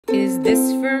Is this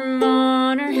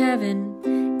Vermont or heaven?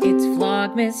 It's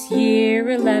Vlogmas year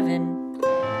 11.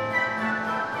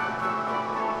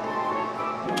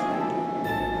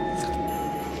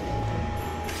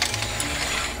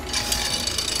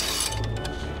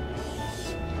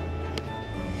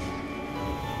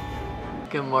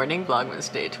 Good morning,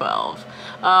 Vlogmas day 12.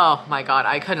 Oh my god,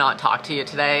 I could not talk to you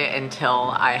today until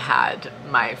I had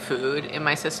my food in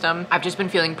my system. I've just been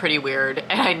feeling pretty weird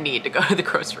and I need to go to the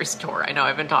grocery store. I know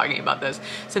I've been talking about this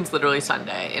since literally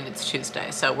Sunday and it's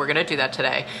Tuesday, so we're gonna do that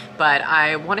today. But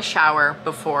I want to shower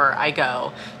before I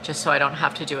go, just so I don't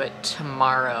have to do it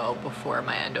tomorrow before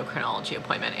my endocrinology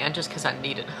appointment, and just because I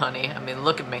need it, honey. I mean,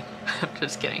 look at me. I'm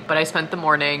just kidding. But I spent the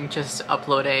morning just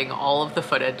uploading all of the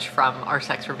footage from our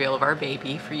sex reveal of our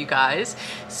baby for you guys.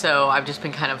 So I've just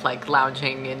been kind of like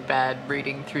lounging in bed,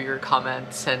 reading through your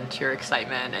comments and your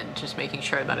excitement and just making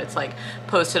sure that it's like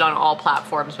posted on all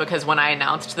platforms, because when I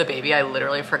announced the baby, I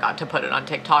literally forgot to put it on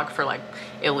TikTok for like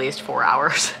at least 4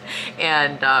 hours.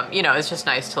 And you know, it's just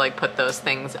nice to like put those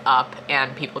things up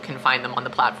and people can find them on the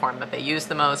platform that they use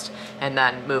the most and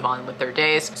then move on with their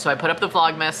days. So I put up the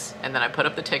Vlogmas and then I put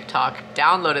up the TikTok,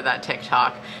 downloaded that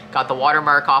TikTok, got the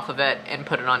watermark off of it and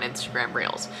put it on Instagram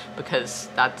Reels, because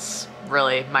that's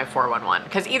really my 411.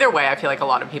 Because either way, I feel like a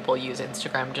lot of people use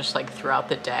Instagram just like throughout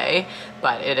the day,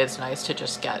 but it is nice to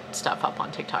just get stuff up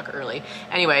on TikTok early.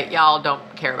 Anyway, y'all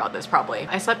don't care about this probably.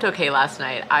 I slept okay last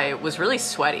night. I was really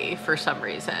sweaty for some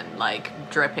reason, like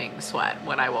dripping sweat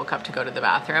when I woke up to go to the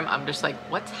bathroom. I'm just like,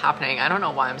 what's happening? I don't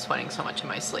know why I'm sweating so much in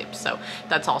my sleep. So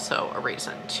that's also a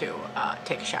reason to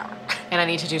take a shower. And I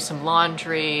need to do some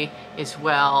laundry as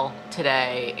well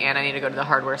today, and I need to go to the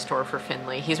hardware store for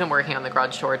Finley. He's been working on the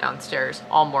garage door downstairs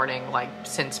all morning, like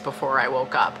since before I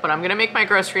woke up. But I'm gonna make my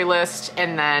grocery list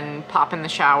and then pop in the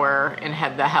shower and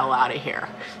head the hell out of here.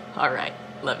 All right.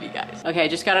 Love you guys. Okay, I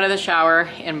just got out of the shower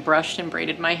and brushed and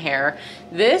braided my hair.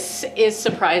 This is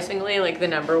surprisingly like the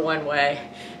 #1 way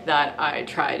that I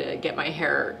try to get my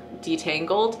hair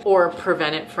detangled, or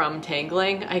prevent it from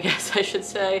tangling, I guess I should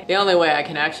say. The only way I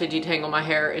can actually detangle my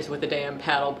hair is with a damn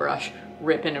paddle brush,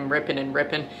 ripping and ripping and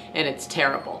ripping, and it's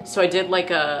terrible. So I did like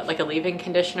a leave-in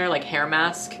conditioner, like hair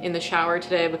mask in the shower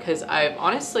today, because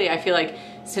I feel like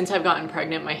since I've gotten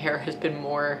pregnant, my hair has been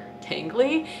more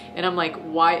tangly, and I'm like,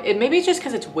 why? Maybe it's just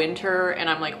because it's winter and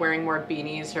I'm like wearing more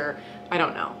beanies, or I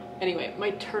don't know. Anyway, my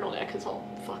turtleneck is all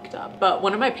fucked up. But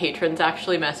one of my patrons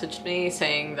actually messaged me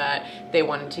saying that they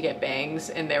wanted to get bangs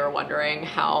and they were wondering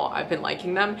how I've been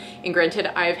liking them. And granted,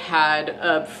 I've had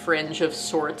a fringe of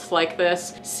sorts like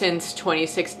this since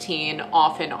 2016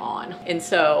 off and on. And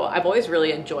so I've always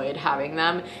really enjoyed having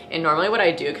them. And normally what I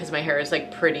do, because my hair is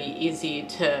like pretty easy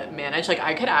to manage, like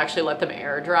I could actually let them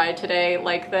air dry today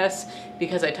like this,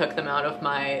 because I took them out of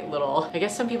my little, I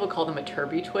guess some people call them a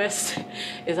turby twist.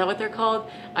 Is that what they're called?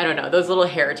 I don't know, those little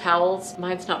hair towels.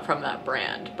 Mine's not from that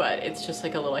brand, but it's just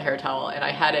like a little hair towel, and I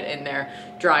had it in there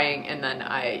drying, and then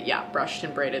I, yeah, brushed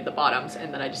and braided the bottoms,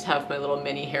 and then I just have my little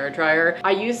mini hair dryer.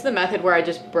 I use the method where I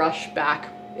just brush back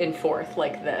and forth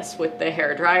like this with the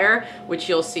hair dryer, which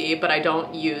you'll see, but I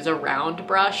don't use a round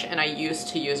brush, and I used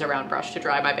to use a round brush to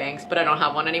dry my bangs, but I don't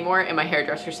have one anymore, and my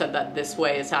hairdresser said that this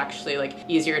way is actually like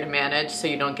easier to manage, so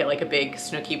you don't get like a big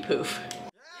snooky poof.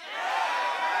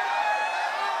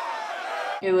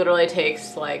 It literally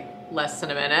takes like less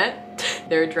than a minute.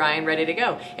 They're dry and ready to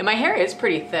go. And my hair is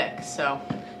pretty thick, so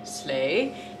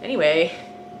slay. Anyway,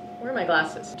 where are my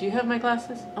glasses? Do you have my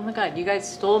glasses? Oh my God, you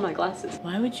guys stole my glasses.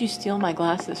 Why would you steal my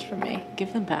glasses from me?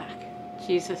 Give them back.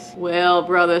 Jesus. Well,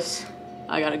 brothers,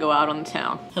 I gotta go out on the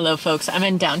town. Hello folks, I'm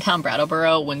in downtown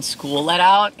Brattleboro when school let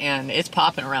out, and it's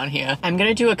popping around here. I'm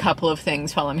gonna do a couple of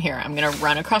things while I'm here. I'm gonna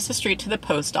run across the street to the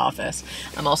post office.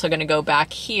 I'm also gonna go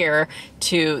back here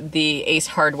to the Ace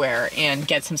Hardware and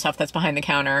get some stuff that's behind the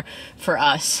counter for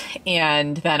us.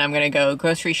 And then I'm gonna go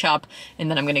grocery shop, and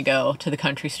then I'm gonna go to the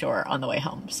country store on the way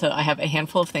home. So I have a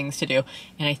handful of things to do,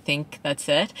 and I think that's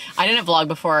it. I didn't vlog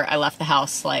before I left the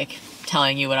house, like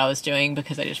telling you what I was doing,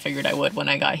 because I just figured I would when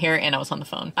I got here, and I was on the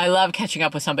phone. I love catching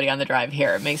up with somebody on the drive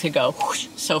here. It makes it go whoosh,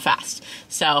 so fast.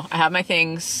 So I have my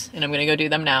things and I'm gonna go do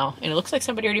them now. And it looks like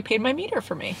somebody already paid my meter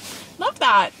for me. Love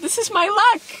that. This is my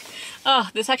luck. Oh,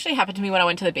 this actually happened to me when I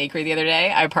went to the bakery the other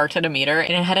day. I parked at a meter and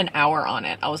it had an hour on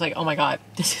it. I was like, oh my God,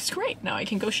 this is great. Now I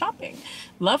can go shopping.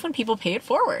 Love when people pay it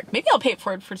forward. Maybe I'll pay it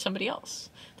forward for somebody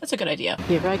else. That's a good idea.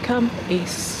 Here I come,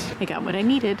 Ace. I got what I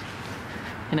needed.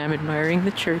 And I'm admiring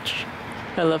the church.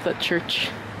 I love that church.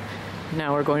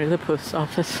 Now we're going to the post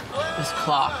office. This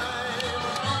clock.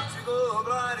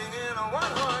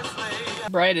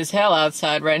 bright as hell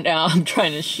outside right now. I'm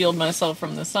trying to shield myself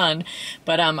from the sun,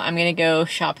 but I'm gonna go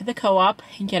shop at the co-op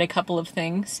and get a couple of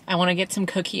things. I want to get some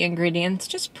cookie ingredients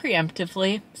just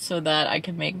preemptively so that I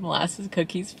can make molasses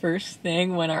cookies first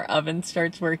thing when our oven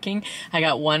starts working. I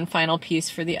got one final piece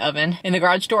for the oven, and the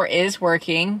garage door is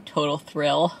working. Total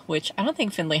thrill, which I don't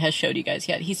think Finley has showed you guys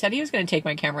yet. He said he was going to take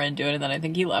my camera and do it, and then I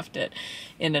think he left it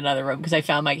in another room because I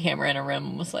found my camera in a room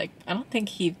and was like, I don't think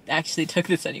he actually took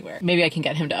this anywhere. Maybe I can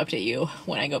get him to update you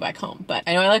when I go back home. But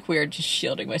I know I look weird just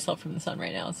shielding myself from the sun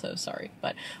right now, so sorry,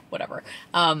 but whatever.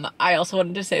 I also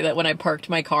wanted to say that when I parked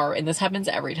my car, and this happens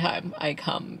every time I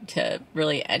come to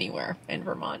really anywhere in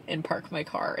Vermont and park my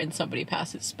car and somebody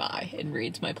passes by and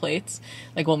reads my plates.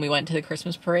 Like when we went to the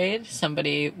Christmas parade,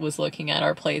 somebody was looking at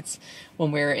our plates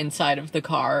when we were inside of the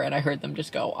car, and I heard them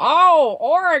just go, "Oh,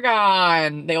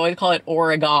 Oregon!" They always call it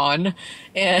Oregon,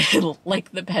 and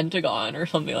like the Pentagon or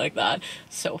something like that.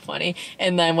 So funny.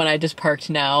 And then when I just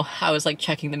parked now, I was like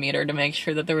checking the meter to make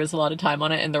sure that there was a lot of time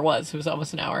on it, and there was. It was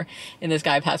almost an hour. And this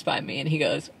guy passed by me, and he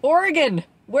goes, "Oregon,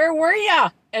 where were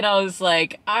ya?" And I was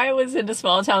like, I was in a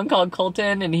small town called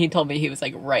Colton, and he told me he was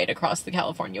like right across the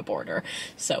California border.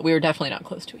 So we were definitely not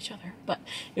close to each other, but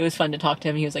it was fun to talk to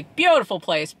him. He was like, beautiful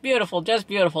place, beautiful, just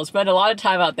beautiful. Spent a lot of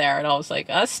time out there. And I was like,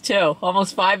 us too,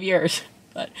 almost 5 years,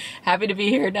 but happy to be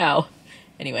here now.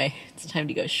 Anyway, it's time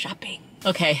to go shopping.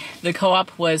 Okay, the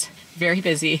co-op was very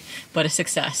busy, but a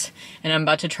success. And I'm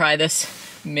about to try this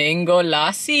mango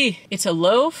lassi. It's a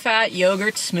low-fat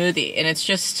yogurt smoothie, and it's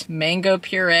just mango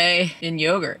puree and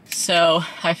yogurt. So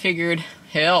I figured,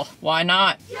 hell, why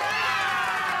not? Yeah!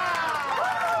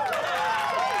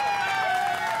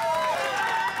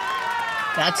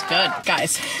 That's good.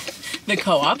 Guys, the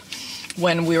co-op,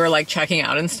 when we were like checking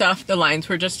out and stuff, the lines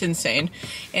were just insane.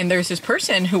 And there's this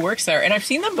person who works there, and I've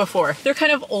seen them before. They're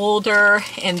kind of older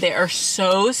and they are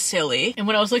so silly. And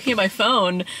when I was looking at my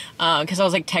phone, because I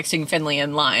was like texting Finley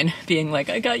in line, being like,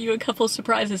 I got you a couple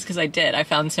surprises, because I did. I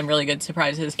found some really good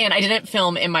surprises. And I didn't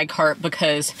film in my cart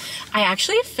because I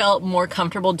actually felt more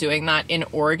comfortable doing that in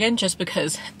Oregon, just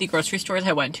because the grocery stores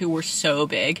I went to were so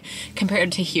big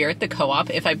compared to here at the co-op.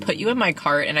 If I put you in my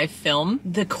cart and I film,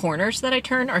 the corners that I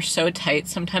turn are so tight.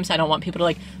 Sometimes I don't want people to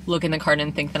like look in the cart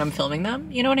and think that I'm filming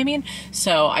them. You know what I mean?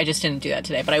 So I just didn't do that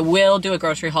today, but I will do a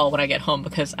grocery haul when I get home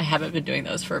because I haven't been doing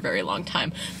those for a very long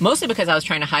time. Mostly because I was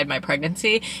trying to hide my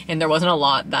pregnancy and there wasn't a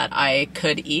lot that I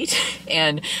could eat.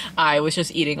 And I was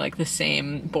just eating like the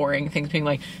same boring things, being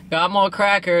like, got more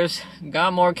crackers,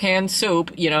 got more canned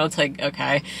soup. You know, it's like,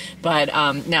 okay. But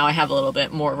now I have a little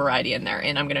bit more variety in there,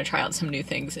 and I'm going to try out some new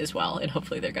things as well, and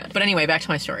hopefully they're good. But anyway, back to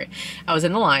my story. I was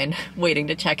in the line waiting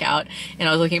to check out, and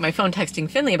I was looking at my phone texting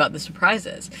Finley about the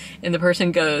surprises, and the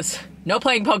person goes, "No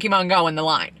playing Pokemon Go in the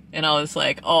line." And I was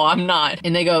like, oh, I'm not.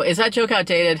 And they go, is that joke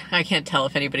outdated? I can't tell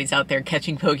if anybody's out there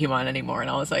catching Pokemon anymore. And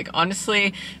I was like,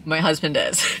 honestly, my husband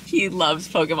is. He loves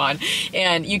Pokemon.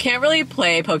 And you can't really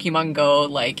play Pokemon Go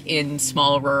like in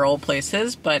small rural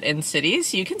places, but in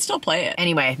cities, you can still play it.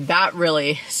 Anyway, that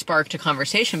really sparked a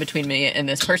conversation between me and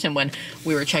this person when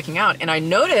we were checking out. And I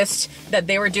noticed that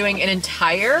they were doing an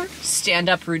entire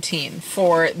stand-up routine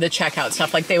for the checkout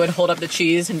stuff. Like they would hold up the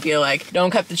cheese and be like,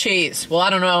 don't cut the cheese. Well, I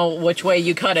don't know which way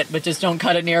you cut it, but just don't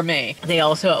cut it near me. They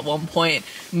also at one point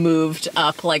moved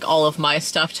up like all of my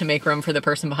stuff to make room for the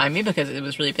person behind me because it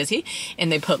was really busy.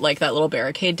 And they put like that little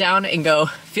barricade down and go,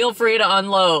 feel free to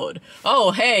unload.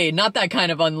 Oh, hey, not that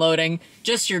kind of unloading.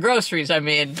 Just your groceries, I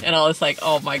mean. And I was like,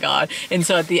 oh my God. And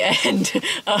so at the end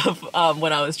of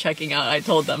when I was checking out, I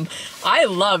told them, I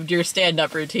loved your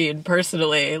stand-up routine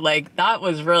personally. Like that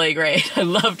was really great. I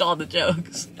loved all the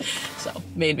jokes. So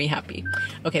made me happy.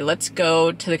 Okay, let's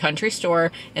go to the country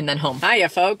store and then home. Hiya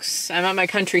folks, I'm at my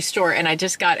country store and I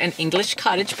just got an English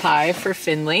cottage pie for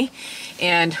Finley.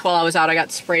 And while I was out, I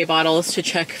got spray bottles to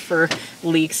check for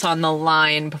leaks on the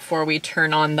line before we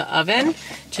turn on the oven,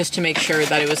 just to make sure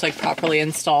that it was like properly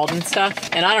installed and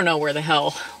stuff. And I don't know where the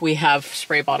hell we have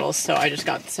spray bottles, so I just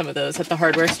got some of those at the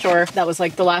hardware store. That was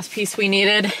like the last piece we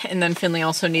needed. And then Finley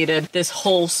also needed this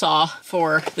hole saw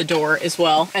for the door as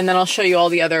well. And then I'll show you all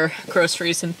the other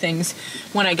groceries and things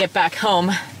when I get back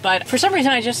home. But for some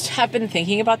reason, I just have been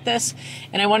thinking about this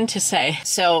and I wanted to say,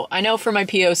 so I know for my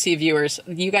POC viewers,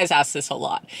 you guys ask this a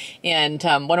lot. And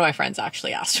one of my friends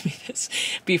actually asked me this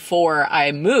before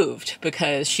I moved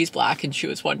because she's black and she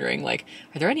was wondering like,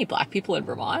 are there any black people in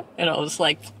Vermont? And I was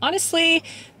like, honestly,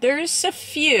 there's a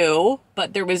few, but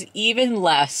but there was even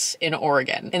less in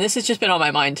Oregon. And this has just been on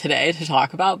my mind today to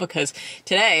talk about because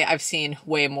today I've seen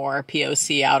way more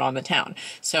POC out on the town.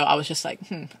 So I was just like,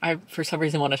 I for some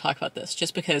reason want to talk about this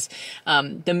just because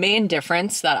the main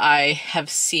difference that I have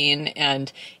seen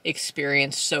and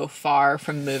experienced so far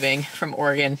from moving from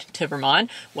Oregon to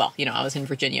Vermont, well, you know, I was in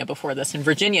Virginia before this, and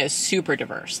Virginia is super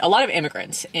diverse. A lot of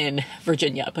immigrants in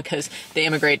Virginia because they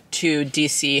immigrate to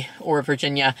DC or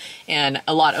Virginia, and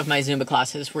a lot of my Zumba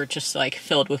classes were just like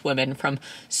filled with women from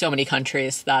so many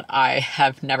countries that I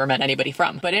have never met anybody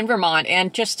from. But in Vermont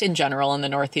and just in general in the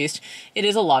Northeast, it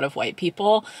is a lot of white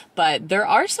people, but there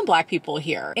are some Black people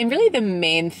here. And really the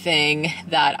main thing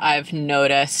that I've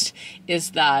noticed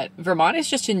is that Vermont is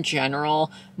just in general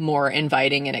more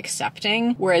inviting and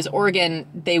accepting, whereas Oregon,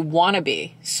 they want to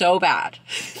be so bad.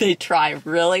 They try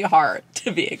really hard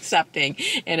to be accepting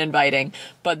and inviting,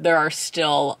 but there are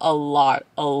still a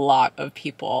lot of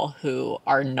people who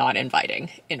are not inviting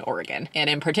in Oregon. And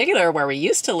in particular, where we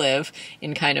used to live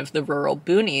in kind of the rural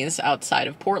boonies outside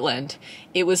of Portland,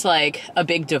 it was like a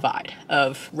big divide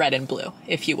of red and blue,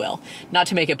 if you will. Not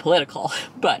to make it political,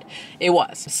 but it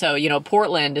was. So, you know,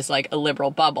 Portland is like a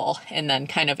liberal bubble, and then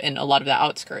kind of in a lot of the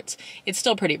outskirts, it's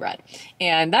still pretty red.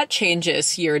 And that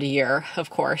changes year to year, of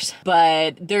course,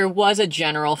 but there was a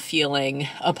general feeling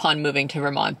upon moving to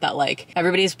Vermont that like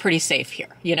everybody's pretty safe here,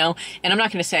 you know? And I'm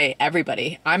not going to say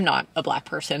everybody. I'm not a Black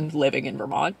person living in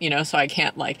Vermont, you know, so I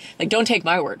can't like don't take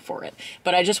my word for it.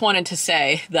 But I just wanted to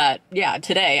say that, yeah,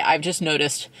 today I've just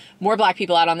noticed more Black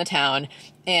people out on the town.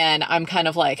 And I'm kind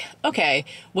of like, okay,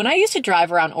 when I used to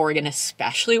drive around Oregon,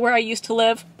 especially where I used to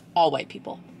live, all white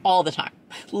people, all the time.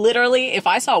 Literally, if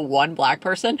I saw one Black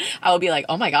person, I would be like,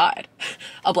 oh my God,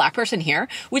 a Black person here?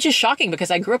 Which is shocking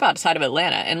because I grew up outside of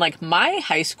Atlanta and like my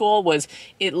high school was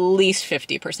at least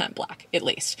 50% Black, at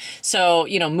least. So,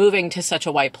 you know, moving to such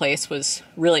a white place was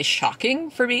really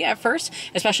shocking for me at first,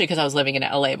 especially because I was living in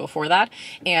LA before that.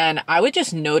 And I would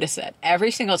just notice it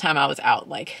every single time I was out,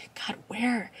 like, God,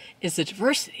 where is the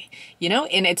diversity? You know,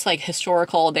 and it's like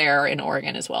historical there in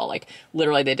Oregon as well. Like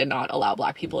literally they did not allow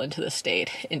Black people into the state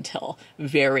until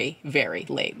very, very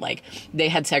late. Like they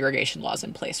had segregation laws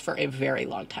in place for a very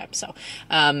long time. So,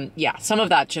 yeah, some of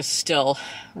that just still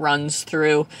runs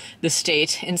through the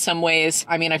state in some ways.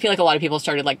 I mean, I feel like a lot of people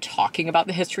started like talking about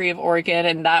the history of Oregon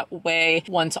in that way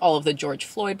once all of the George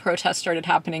Floyd protests started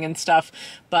happening and stuff.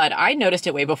 But I noticed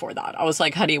it way before that. I was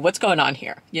like, honey, what's going on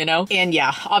here? You know? And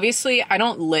yeah, obviously I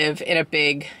don't live in a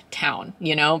big town,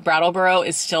 you know, Brattleboro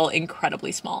is still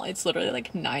incredibly small. It's literally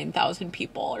like 9,000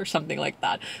 people or something like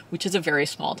that, which is a very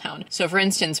small town. So for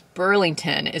instance,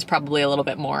 Burlington is probably a little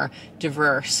bit more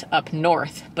diverse up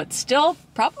north, but still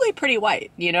probably pretty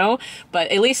white, you know, but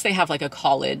at least they have like a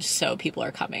college. So people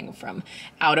are coming from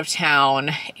out of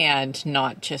town and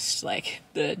not just like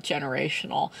the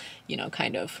generational, you know,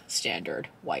 kind of standard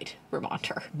white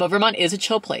Vermonter. But Vermont is a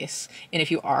chill place. And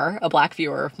if you are a Black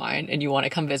viewer of mine and you want to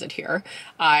come visit here,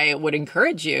 I would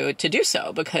encourage you to do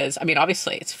so because, I mean,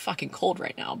 obviously it's fucking cold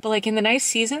right now, but like in the nice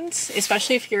seasons,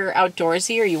 especially if you're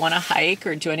outdoorsy or you want to hike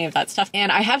or do any of that stuff.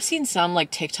 And I have seen some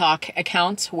like TikTok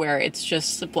accounts where it's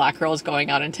just Black girls going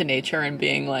out into nature and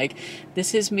being like,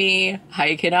 this is me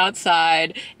hiking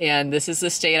outside and this is the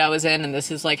state I was in and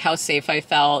this is like how safe I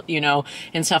felt, you know,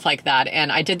 and stuff like that.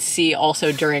 And I did see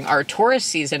also during our tourist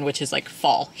season, which is like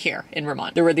fall here in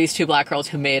Vermont, there were these two Black girls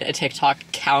who made a TikTok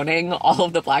counting all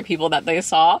of the Black people that they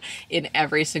saw in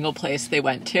every single place they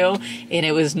went to. And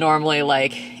it was normally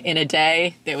like in a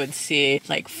day, they would see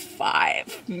like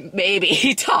 5,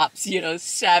 maybe tops, you know,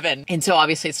 7. And so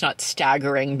obviously it's not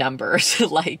staggering numbers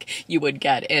like you would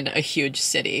get in a huge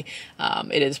city.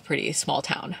 It is pretty small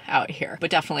town out here, but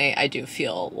definitely I do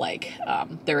feel like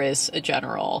there is a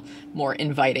general more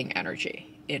inviting energy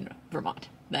in Vermont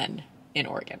than in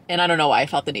Oregon. And I don't know why I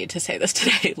felt the need to say this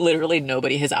today. Literally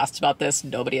nobody has asked about this.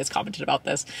 Nobody has commented about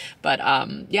this. But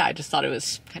yeah, I just thought it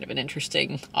was kind of an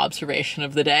interesting observation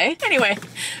of the day. Anyway,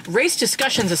 race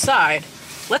discussions aside,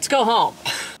 let's go home.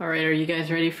 All right, are you guys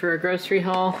ready for a grocery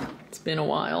haul? It's been a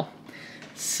while.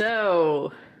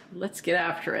 So let's get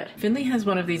after it. Finley has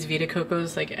one of these Vita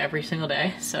Cocos like every single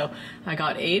day, so I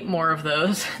got 8 more of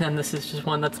those, and this is just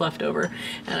one that's left over.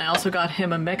 And I also got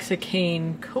him a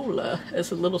Mexican cola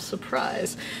as a little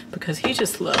surprise because he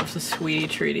just loves a sweetie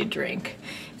treaty drink.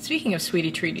 Speaking of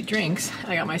sweetie treaty drinks,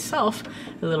 I got myself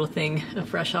a little thing of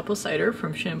fresh apple cider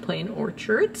from Champlain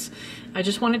Orchards. I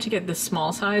just wanted to get this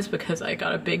small size because I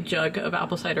got a big jug of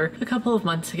apple cider a couple of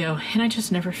months ago and I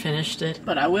just never finished it.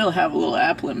 But I will have a little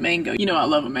apple and mango. You know I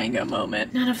love a mango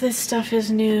moment. None of this stuff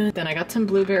is new. Then I got some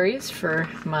blueberries for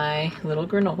my little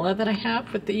granola that I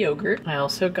have with the yogurt. I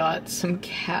also got some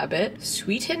Cabot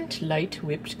sweetened light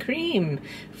whipped cream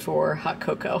for hot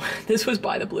cocoa. This was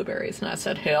by the blueberries and I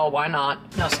said, hell, why not?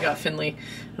 I also got Finley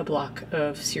a block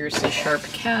of seriously sharp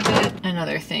Cabot,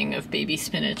 another thing of baby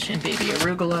spinach and baby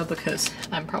arugula because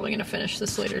I'm probably gonna finish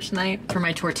this later tonight. For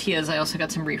my tortillas, I also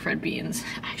got some refried beans.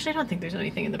 Actually, I don't think there's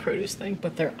anything in the produce thing,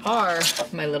 but there are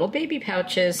my little baby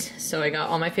pouches. So I got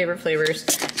all my favorite flavors: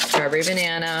 strawberry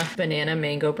banana, banana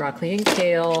mango broccoli and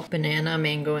kale, banana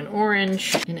mango and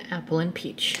orange, and apple and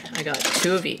peach. I got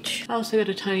 2 of each. I also got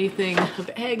a tiny thing of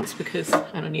eggs because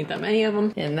I don't need that many of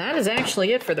them. And that is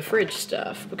actually it for the fridge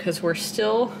stuff because we're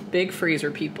still big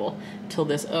freezer people till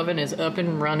this oven is up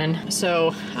and running.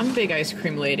 So I'm a big ice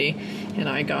cream lady and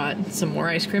I got some more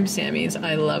ice cream Sammys.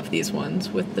 I love these ones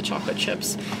with the chocolate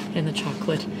chips and the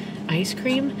chocolate ice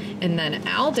cream. And then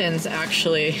Alden's,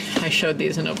 actually, I showed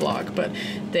these in a vlog, but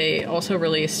they also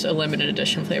released a limited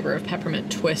edition flavor of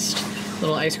peppermint twist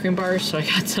little ice cream bars, so I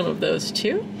got some of those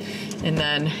too. And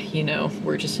then, you know,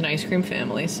 we're just an ice cream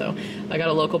family, so I got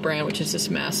a local brand, which is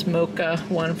this Mass Mocha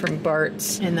one from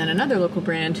Bart's. And then another local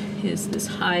brand is this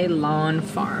High Lawn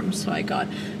Farm, so I got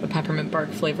a peppermint bark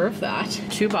flavor of that.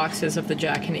 2 boxes of the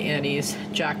Jack and Annie's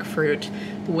jackfruit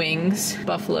wings,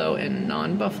 buffalo and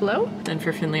non-buffalo. And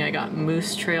for Finley, I got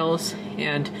Moose Trails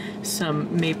and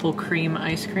some maple cream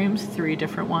ice creams, 3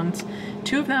 different ones.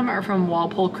 2 of them are from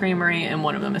Walpole Creamery and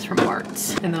 1 of them is from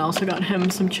Bart's. And then I also got him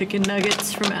some chicken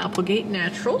nuggets from Applegate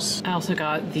Naturals. I also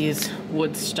got these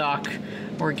Woodstock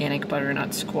organic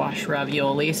butternut squash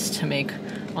raviolis to make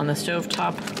on the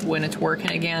stovetop when it's working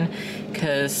again,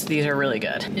 because these are really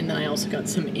good. And then I also got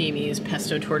some Amy's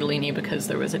pesto tortellini because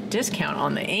there was a discount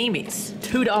on the Amy's.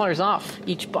 $2 off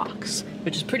each box,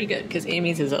 which is pretty good because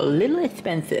Amy's is a little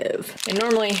expensive. And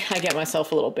normally I get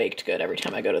myself a little baked good every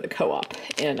time I go to the co-op,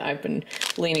 and I've been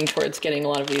leaning towards getting a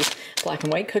lot of these black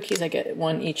and white cookies. I get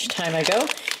 1 each time I go,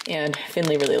 and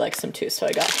Finley really likes them too, so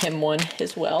I got him 1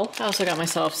 as well. I also got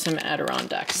myself some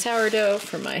Adirondack sourdough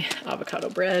for my avocado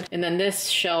bread. And then this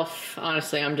shelf,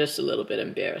 honestly, I'm just a little bit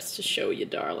embarrassed to show you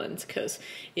darlings because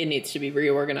it needs to be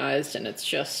reorganized and it's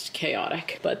just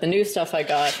chaotic. But the new stuff I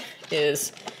got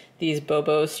is these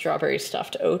Bobo strawberry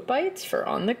stuffed oat bites for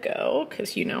on the go,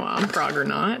 because you know I'm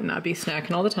proggernaut and I be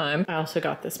snacking all the time. I also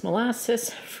got this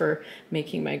molasses for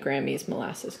making my Grammy's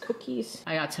molasses cookies.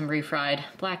 I got some refried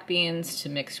black beans to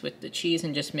mix with the cheese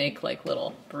and just make like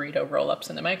little burrito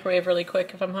roll-ups in the microwave really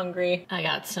quick if I'm hungry. I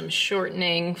got some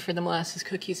shortening for the molasses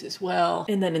cookies as well.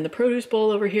 And then in the produce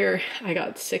bowl over here, I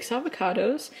got 6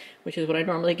 avocados, which is what I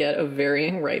normally get, of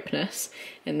varying ripeness,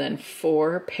 and then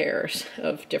 4 pears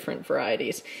of different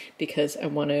varieties because I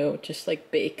want to just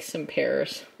like bake some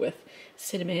pears with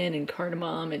cinnamon and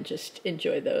cardamom and just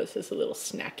enjoy those as a little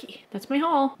snacky. That's my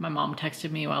haul. My mom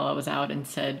texted me while I was out and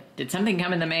said, did something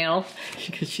come in the mail?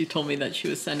 Because she told me that she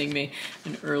was sending me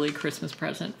an early Christmas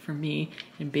present for me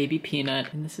and baby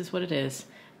Peanut, and this is what it is.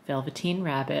 Velveteen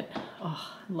Rabbit.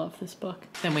 Oh, I love this book.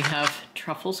 Then we have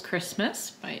Truffles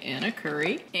Christmas by Anna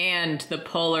Curry and The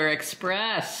Polar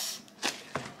Express.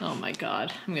 Oh my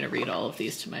God, I'm gonna read all of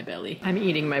these to my belly. I'm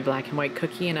eating my black and white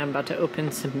cookie and I'm about to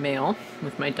open some mail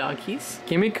with my doggies.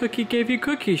 Gimme cookie, gave you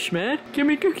cookie, Schmidt.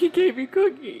 Gimme cookie, gave you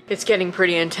cookie. It's getting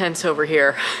pretty intense over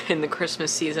here in the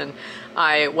Christmas season.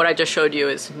 What I just showed you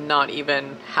is not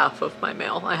even half of my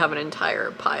mail. I have an entire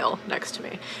pile next to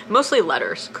me. Mostly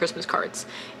letters, Christmas cards,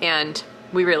 and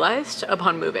we realized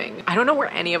upon moving, I don't know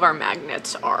where any of our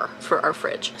magnets are for our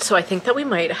fridge. So I think that we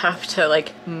might have to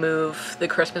like move the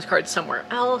Christmas cards somewhere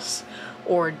else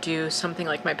or do something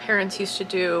like my parents used to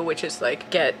do, which is like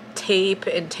get tape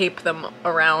and tape them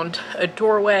around a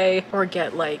doorway or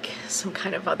get like some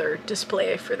kind of other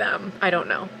display for them. I don't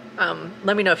know.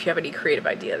 Let me know if you have any creative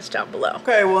ideas down below.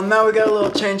 Okay, well now we got a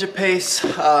little change of pace.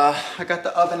 I got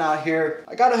the oven out here.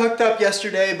 I got it hooked up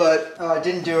yesterday, but I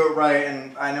didn't do it right,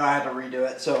 and I know I had to redo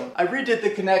it. So I redid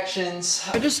the connections.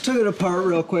 I just took it apart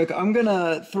real quick. I'm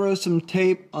gonna throw some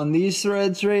tape on these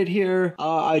threads right here.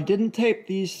 I didn't tape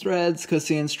these threads because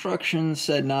the instructions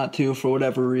said not to for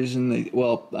whatever reason.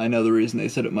 Well, I know the reason. They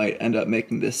said it might end up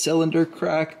making this cylinder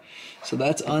crack. So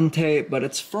that's untaped, but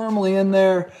it's firmly in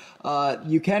there.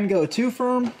 You can go too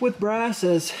firm with brass,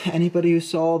 as anybody who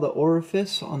saw the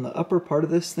orifice on the upper part of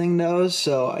this thing knows,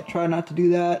 so I try not to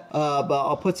do that. But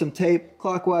I'll put some tape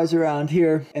clockwise around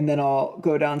here, and then I'll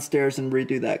go downstairs and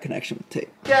redo that connection with tape.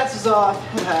 Gas is off.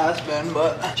 It has been,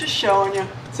 but just showing you.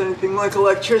 If it's anything like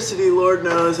electricity, Lord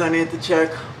knows I need to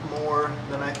check more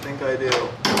than I think I do.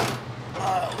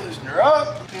 Loosen her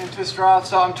up and twist her off.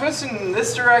 So I'm twisting in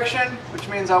this direction, which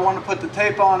means I want to put the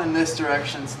tape on in this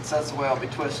direction, since that's the way I'll be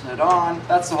twisting it on.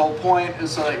 That's the whole point,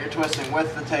 is so that you're twisting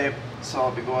with the tape. So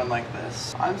I'll be going like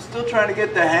this. I'm still trying to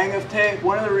get the hang of tape.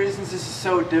 One of the reasons this is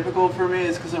so difficult for me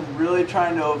is because I'm really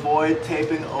trying to avoid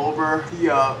taping over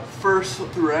the first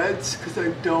threads, because I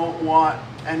don't want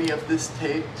any of this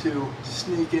tape to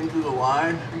sneak into the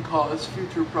line and cause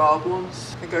future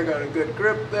problems. I think I got a good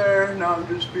grip there. Now I'm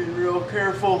just being real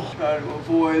careful. Try to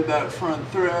avoid that front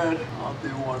thread. I'll do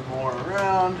one more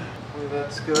around. Hopefully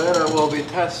that's good. I will be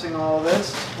testing all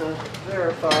this to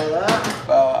verify that.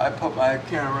 I put my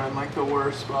camera in like the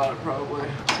worst spot probably.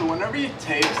 So whenever you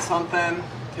tape something,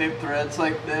 tape threads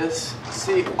like this,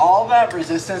 see, all that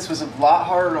resistance was a lot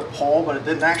harder to pull, but it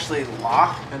didn't actually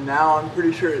lock, and now I'm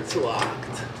pretty sure it's locked.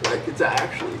 Like, it's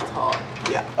actually taut.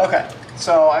 Yeah, okay.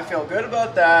 So I feel good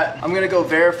about that. I'm gonna go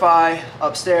verify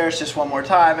upstairs just one more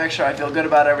time, make sure I feel good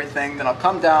about everything. Then I'll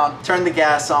come down, turn the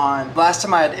gas on. Last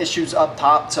time I had issues up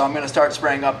top, so I'm gonna start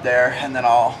spraying up there, and then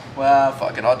well,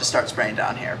 fuck it, I'll just start spraying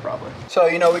down here probably. So,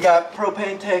 you know, we got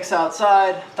propane tanks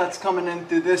outside. That's coming in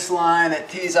through this line. It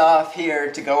tees off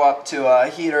here to go up to a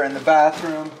heater in the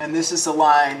bathroom. And this is the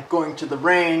line going to the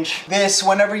range. This,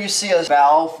 whenever you see a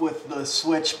valve with the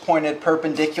switch pointed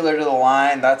perpendicular to the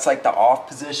line, that's like the off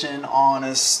position. On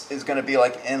is going to be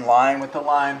like in line with the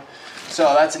line.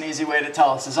 So that's an easy way to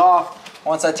tell this is off.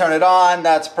 Once I turn it on,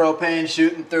 that's propane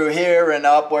shooting through here and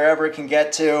up wherever it can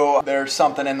get to. There's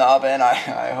something in the oven, I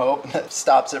hope, that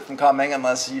stops it from coming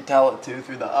unless you tell it to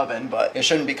through the oven, but it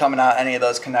shouldn't be coming out any of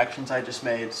those connections I just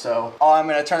made. So I'm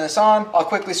gonna turn this on. I'll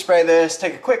quickly spray this,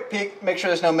 take a quick peek, make sure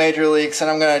there's no major leaks,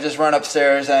 and I'm gonna just run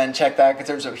upstairs and check that, because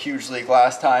there was a huge leak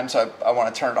last time, so I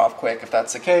wanna turn it off quick if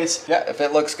that's the case. Yeah, if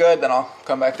it looks good, then I'll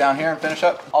come back down here and finish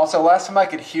up. Also, last time I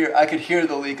could hear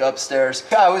the leak upstairs.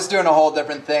 I was doing a whole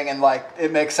different thing, and like, it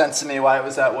makes sense to me why it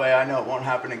was that way. I know it won't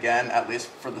happen again, at least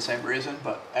for the same reason,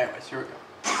 but anyways, here we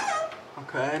go.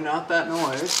 Okay, not that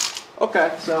noise.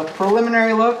 Okay, so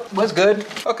preliminary look was good.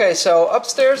 Okay, so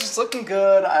upstairs it's looking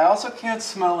good. I also can't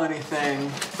smell anything.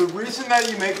 The reason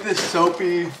that you make this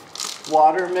soapy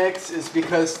water mix is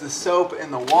because the soap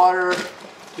in the water,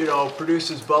 you know,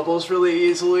 produces bubbles really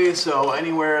easily. So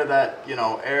anywhere that, you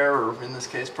know, air, or in this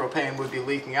case propane, would be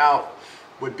leaking out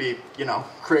would be, you know,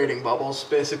 creating bubbles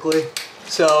basically.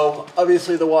 So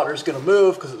obviously the water is going to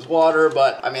move because it's water,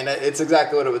 but I mean, it's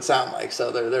exactly what it would sound like.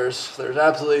 So there's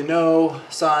absolutely no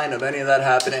sign of any of that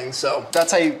happening. So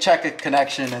that's how you check a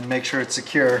connection and make sure it's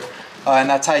secure. And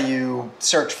that's how you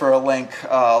search for a link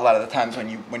a lot of the times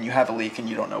when you have a leak and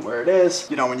you don't know where it is.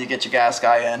 You know, when you get your gas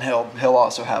guy in, he'll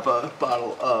also have a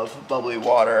bottle of bubbly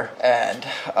water, and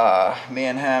me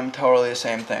and him, totally the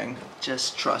same thing.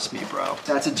 Just trust me, bro.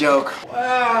 That's a joke.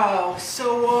 Wow,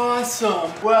 so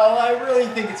awesome. Well, I really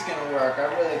think it's gonna work. I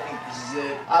really think this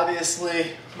is it.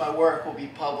 Obviously, my work will be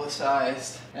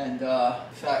publicized, and the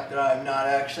fact that I'm not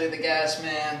actually the gas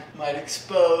man might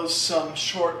expose some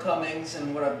shortcomings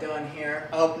in what I've done here.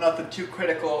 I hope nothing too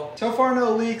critical. So far,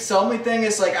 no leaks. The only thing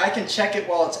is, like, I can check it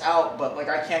while it's out, but like,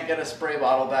 I can't get a spray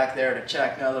bottle back there to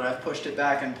check now that I've pushed it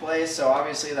back in place. So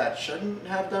obviously that shouldn't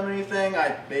have done anything.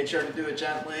 I made sure to do it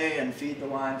gently and feed the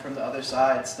line from the other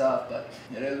side stuff, but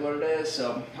it is what it is.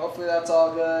 So hopefully that's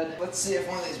all good. Let's see if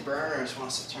one of these burners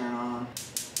wants to turn on.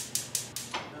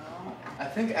 I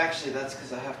think actually that's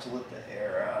because I have to let the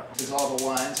air out, because all the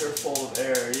lines are full of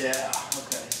air. Yeah,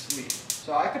 okay, sweet.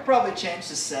 So I could probably change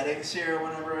the settings here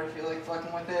whenever I feel like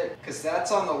fucking with it, because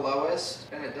that's on the lowest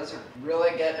and it doesn't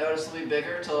really get noticeably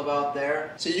bigger till about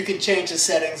there. So you can change the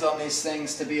settings on these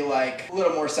things to be like a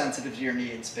little more sensitive to your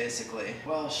needs, basically.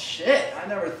 Well, shit, I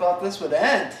never thought this would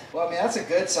end. Well, I mean, that's a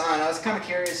good sign. I was kind of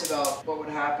curious about what would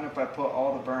happen if I put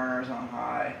all the burners on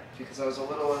high, because I was a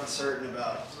little uncertain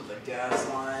about the gas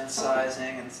line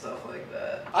sizing and stuff like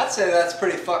that. I'd say that's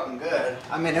pretty fucking good.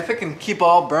 I mean, if it can keep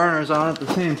all burners on at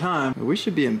the same time, we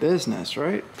should be in business,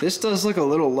 right? This does look a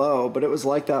little low, but it was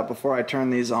like that before I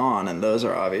turned these on, and those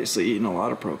are obviously eating a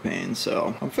lot of propane,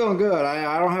 so I'm feeling good.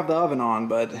 I don't have the oven on,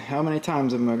 but how many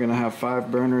times am I gonna have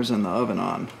 5 burners in the oven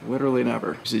on? Literally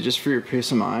never. So just for your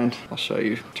peace of mind, I'll show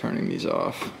you turning these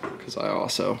off. because I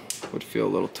also would feel a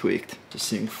little tweaked just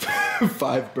seeing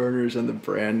 5 burners in the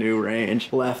brand new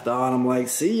range left on. I'm like,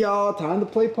 see y'all, time to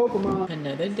play Pokemon.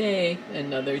 Another day,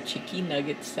 another cheeky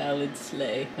nugget salad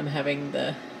sleigh. I'm having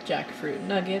the jackfruit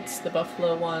nuggets, the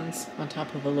buffalo ones, on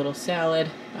top of a little salad.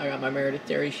 I got my Meredith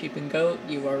dairy sheep and goat,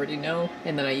 you already know.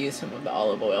 And then I use some of the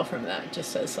olive oil from that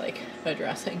just as like a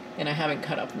dressing. And I haven't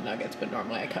cut up the nuggets, but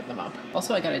normally I cut them up.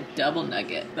 Also, I got a double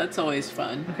nugget. That's always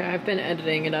fun. Okay, I've been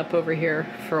editing it up over here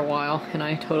for a while and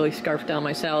I totally scarfed down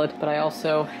my salad, but I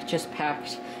also just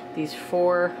packed these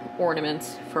 4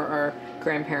 ornaments for our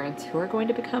grandparents who are going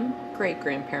to become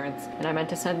great-grandparents. And I meant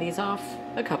to send these off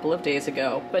a couple of days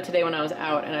ago. But today when I was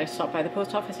out and I stopped by the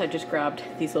post office, I just grabbed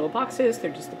these little boxes.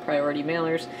 They're just the priority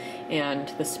mailers, and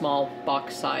the small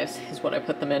box size is what I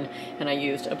put them in. And I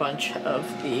used a bunch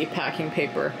of the packing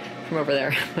paper from over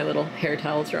there. My little hair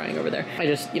towel's drying over there. I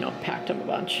just, you know, packed them a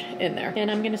bunch in there.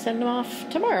 And I'm gonna send them off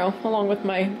tomorrow, along with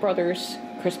my brother's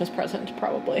Christmas present,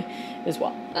 probably, as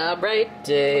well. All right,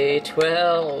 day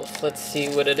 12. Let's see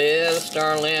what it is,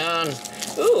 darling.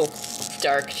 Ooh,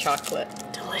 dark chocolate.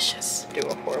 Delicious. Do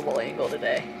a horrible angle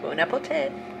today. Bon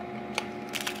appetit.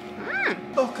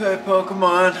 Okay,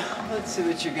 Pokemon, let's see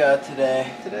what you got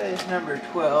today. Today is number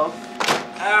 12.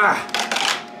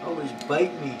 Ah! Always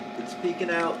bite me. It's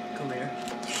peeking out. Come here.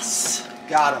 Yes!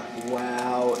 Got him.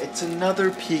 Wow, it's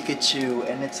another Pikachu,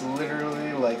 and it's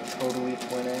literally like totally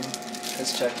twinning.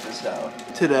 Let's check this out.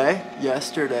 Today?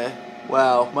 Yesterday.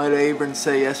 Wow, might I even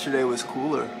say yesterday was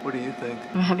cooler. What do you think?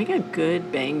 I'm having a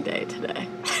good bang day today.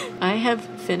 I have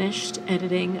finished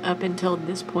editing up until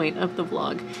this point of the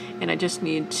vlog, and I just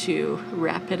need to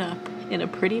wrap it up in a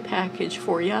pretty package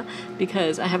for you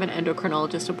because I have an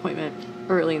endocrinologist appointment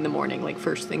early in the morning, like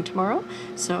first thing tomorrow.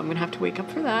 So I'm gonna have to wake up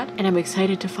for that. And I'm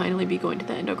excited to finally be going to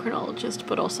the endocrinologist,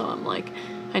 but also I'm like,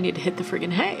 I need to hit the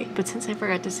friggin' hay. But since I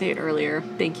forgot to say it earlier,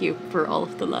 thank you for all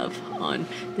of the love on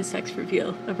the sex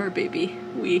reveal of our baby.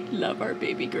 We love our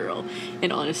baby girl.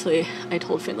 And honestly, I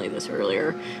told Finley this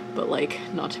earlier, but like,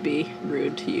 not to be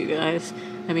rude to you guys.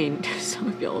 I mean, some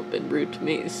of y'all have been rude to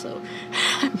me, so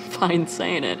I'm fine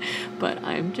saying it. But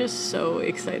I'm just so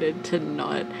excited to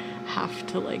not have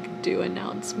to like do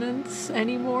announcements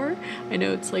anymore. I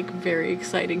know it's like very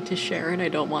exciting to share and I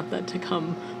don't want that to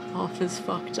come off as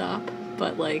fucked up,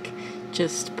 but like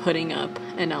just putting up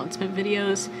announcement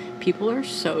videos, people are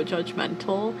so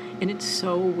judgmental and it's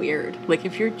so weird. Like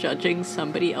if you're judging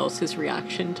somebody else's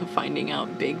reaction to finding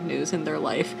out big news in their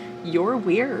life, you're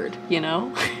weird, you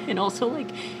know? And also like,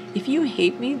 if you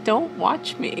hate me, don't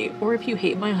watch me. Or if you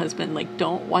hate my husband, like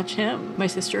don't watch him. My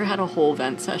sister had a whole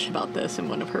vent sesh about this in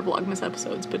one of her Vlogmas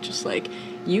episodes, but just like,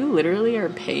 you literally are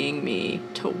paying me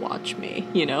to watch me,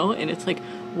 you know? And it's like,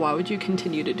 why would you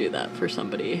continue to do that for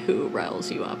somebody who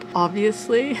riles you up?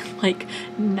 Obviously, like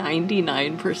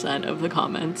 99% of the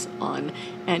comments on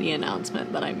any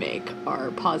announcement that I make are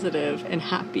positive and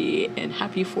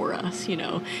happy for us, you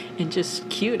know, and just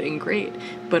cute and great.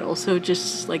 But also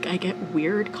just like I get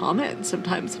weird comments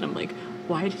sometimes and I'm like,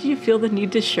 why did you feel the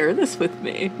need to share this with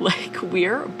me? Like,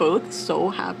 we're both so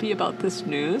happy about this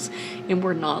news and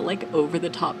we're not like over the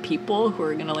top people who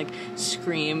are gonna like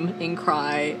scream and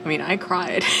cry. I mean, I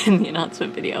cried in the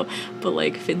announcement video, but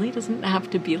like Finley doesn't have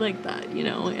to be like that, you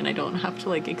know, and I don't have to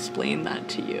like explain that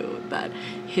to you, that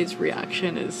his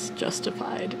reaction is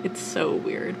justified. It's so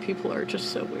weird. People are just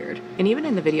so weird. And even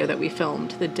in the video that we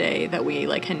filmed the day that we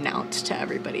like announced to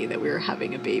everybody that we were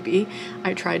having a baby,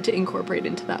 I tried to incorporate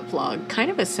into that vlog kind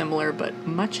of a similar but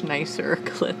much nicer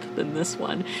clip than this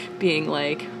one, being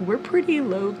like, we're pretty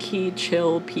low-key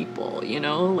chill people, you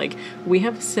know, like we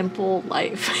have a simple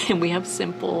life and we have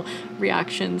simple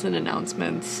reactions and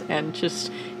announcements, and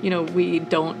just, you know, we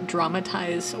don't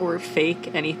dramatize or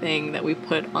fake anything that we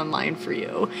put online for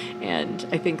you. And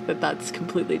I think that that's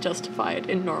completely justified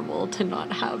and normal to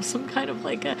not have some kind of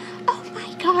like a, oh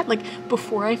my god, like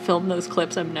before I film those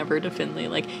clips I'm never to Finley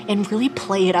like, and really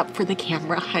play it up for the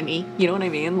camera, honey, you know what I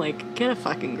mean? Like, get a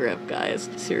fucking grip, guys.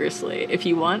 Seriously, if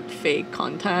you want fake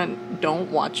content,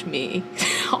 don't watch me.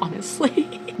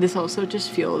 Honestly. This also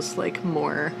just feels like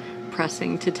more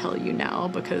pressing to tell you now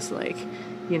because like,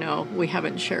 you know, we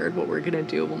haven't shared what we're gonna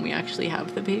do when we actually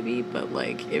have the baby, but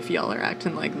like if y'all are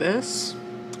acting like this,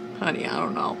 honey, I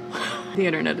don't know. The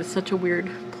internet is such a weird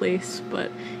place,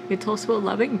 but it's also a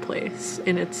loving place,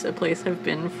 and it's a place I've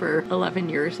been for 11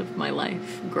 years of my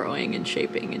life, growing and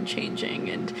shaping and changing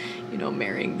and, you know,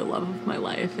 marrying the love of my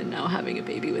life and now having a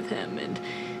baby with him. And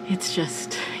it's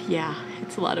just, yeah,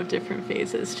 it's a lot of different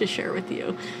phases to share with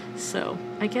you. So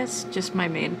I guess just my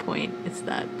main point is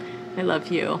that I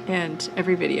love you, and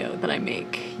every video that I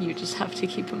make, you just have to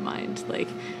keep in mind, like,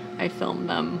 I film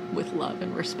them with love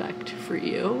and respect for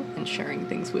you and sharing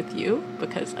things with you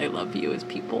because I love you as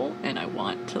people and I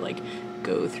want to like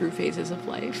go through phases of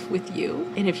life with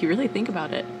you. And if you really think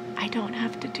about it, I don't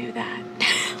have to do that.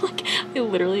 Like, I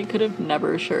literally could have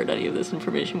never shared any of this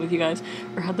information with you guys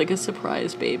or had like a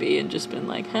surprise baby and just been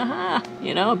like, haha,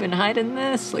 you know, I've been hiding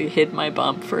this, like hid my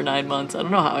bump for 9 months. I don't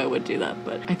know how I would do that,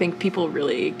 but I think people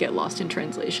really get lost in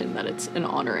translation that it's an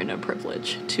honor and a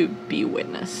privilege to be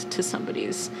witness to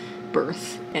somebody's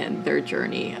birth and their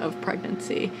journey of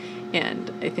pregnancy.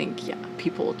 And I think, yeah,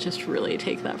 people just really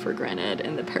take that for granted,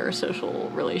 and the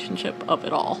parasocial relationship of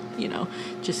it all, you know,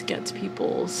 just gets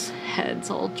people's heads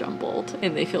all jumbled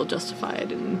and they feel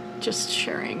justified in just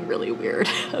sharing really weird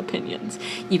opinions.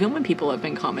 Even when people have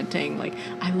been commenting like,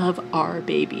 I love our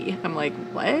baby, I'm like,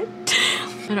 what?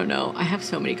 I don't know. I have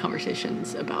so many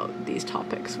conversations about these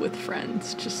topics with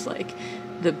friends, just like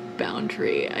the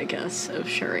boundary, I guess, of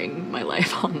sharing my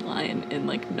life online and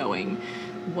like knowing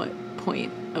what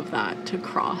point of that to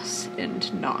cross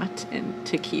and not, and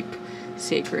to keep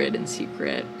sacred and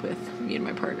secret with me and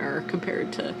my partner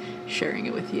compared to sharing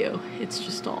it with you. It's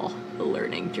just all a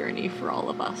learning journey for all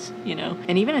of us, you know?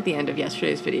 And even at the end of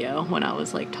yesterday's video, when I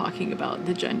was like talking about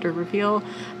the gender reveal,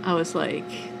 I was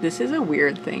like, this is a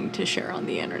weird thing to share on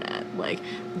the internet. Like,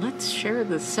 let's share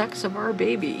the sex of our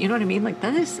baby. You know what I mean? Like,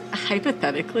 that is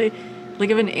hypothetically, like,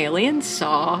 if an alien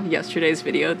saw yesterday's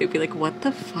video, they'd be like, what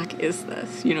the fuck is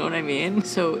this? You know what I mean?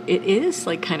 So it is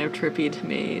like kind of trippy to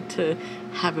me to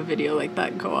have a video like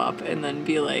that go up and then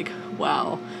be like,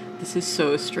 wow, this is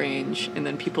so strange. And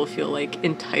then people feel like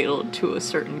entitled to a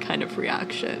certain kind of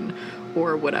reaction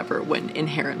or whatever, when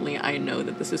inherently I know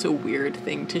that this is a weird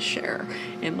thing to share.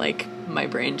 And like, my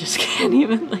brain just can't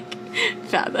even like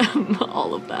fathom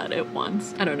all of that at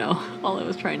once. I don't know. All I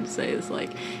was trying to say is like,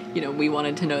 you know, we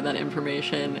wanted to know that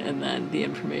information, and then the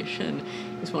information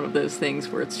is one of those things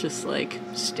where it's just like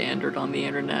standard on the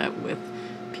internet with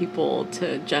people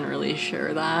to generally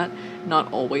share that.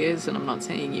 Not always, and I'm not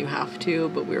saying you have to,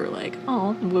 but we were like,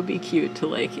 oh, it would be cute to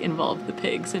like involve the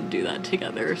pigs and do that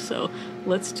together, so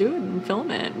let's do it and film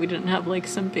it. We didn't have like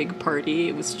some big party,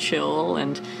 it was chill,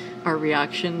 and our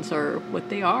reactions are what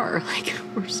they are. Like,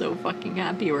 we're so fucking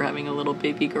happy we're having a little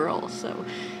baby girl. So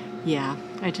yeah,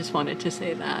 I just wanted to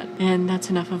say that. And that's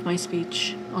enough of my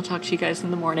speech. I'll talk to you guys in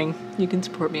the morning. You can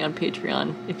support me on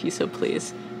Patreon if you so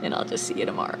please, and I'll just see you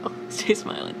tomorrow. Stay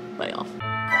smiling. Bye,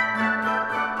 y'all.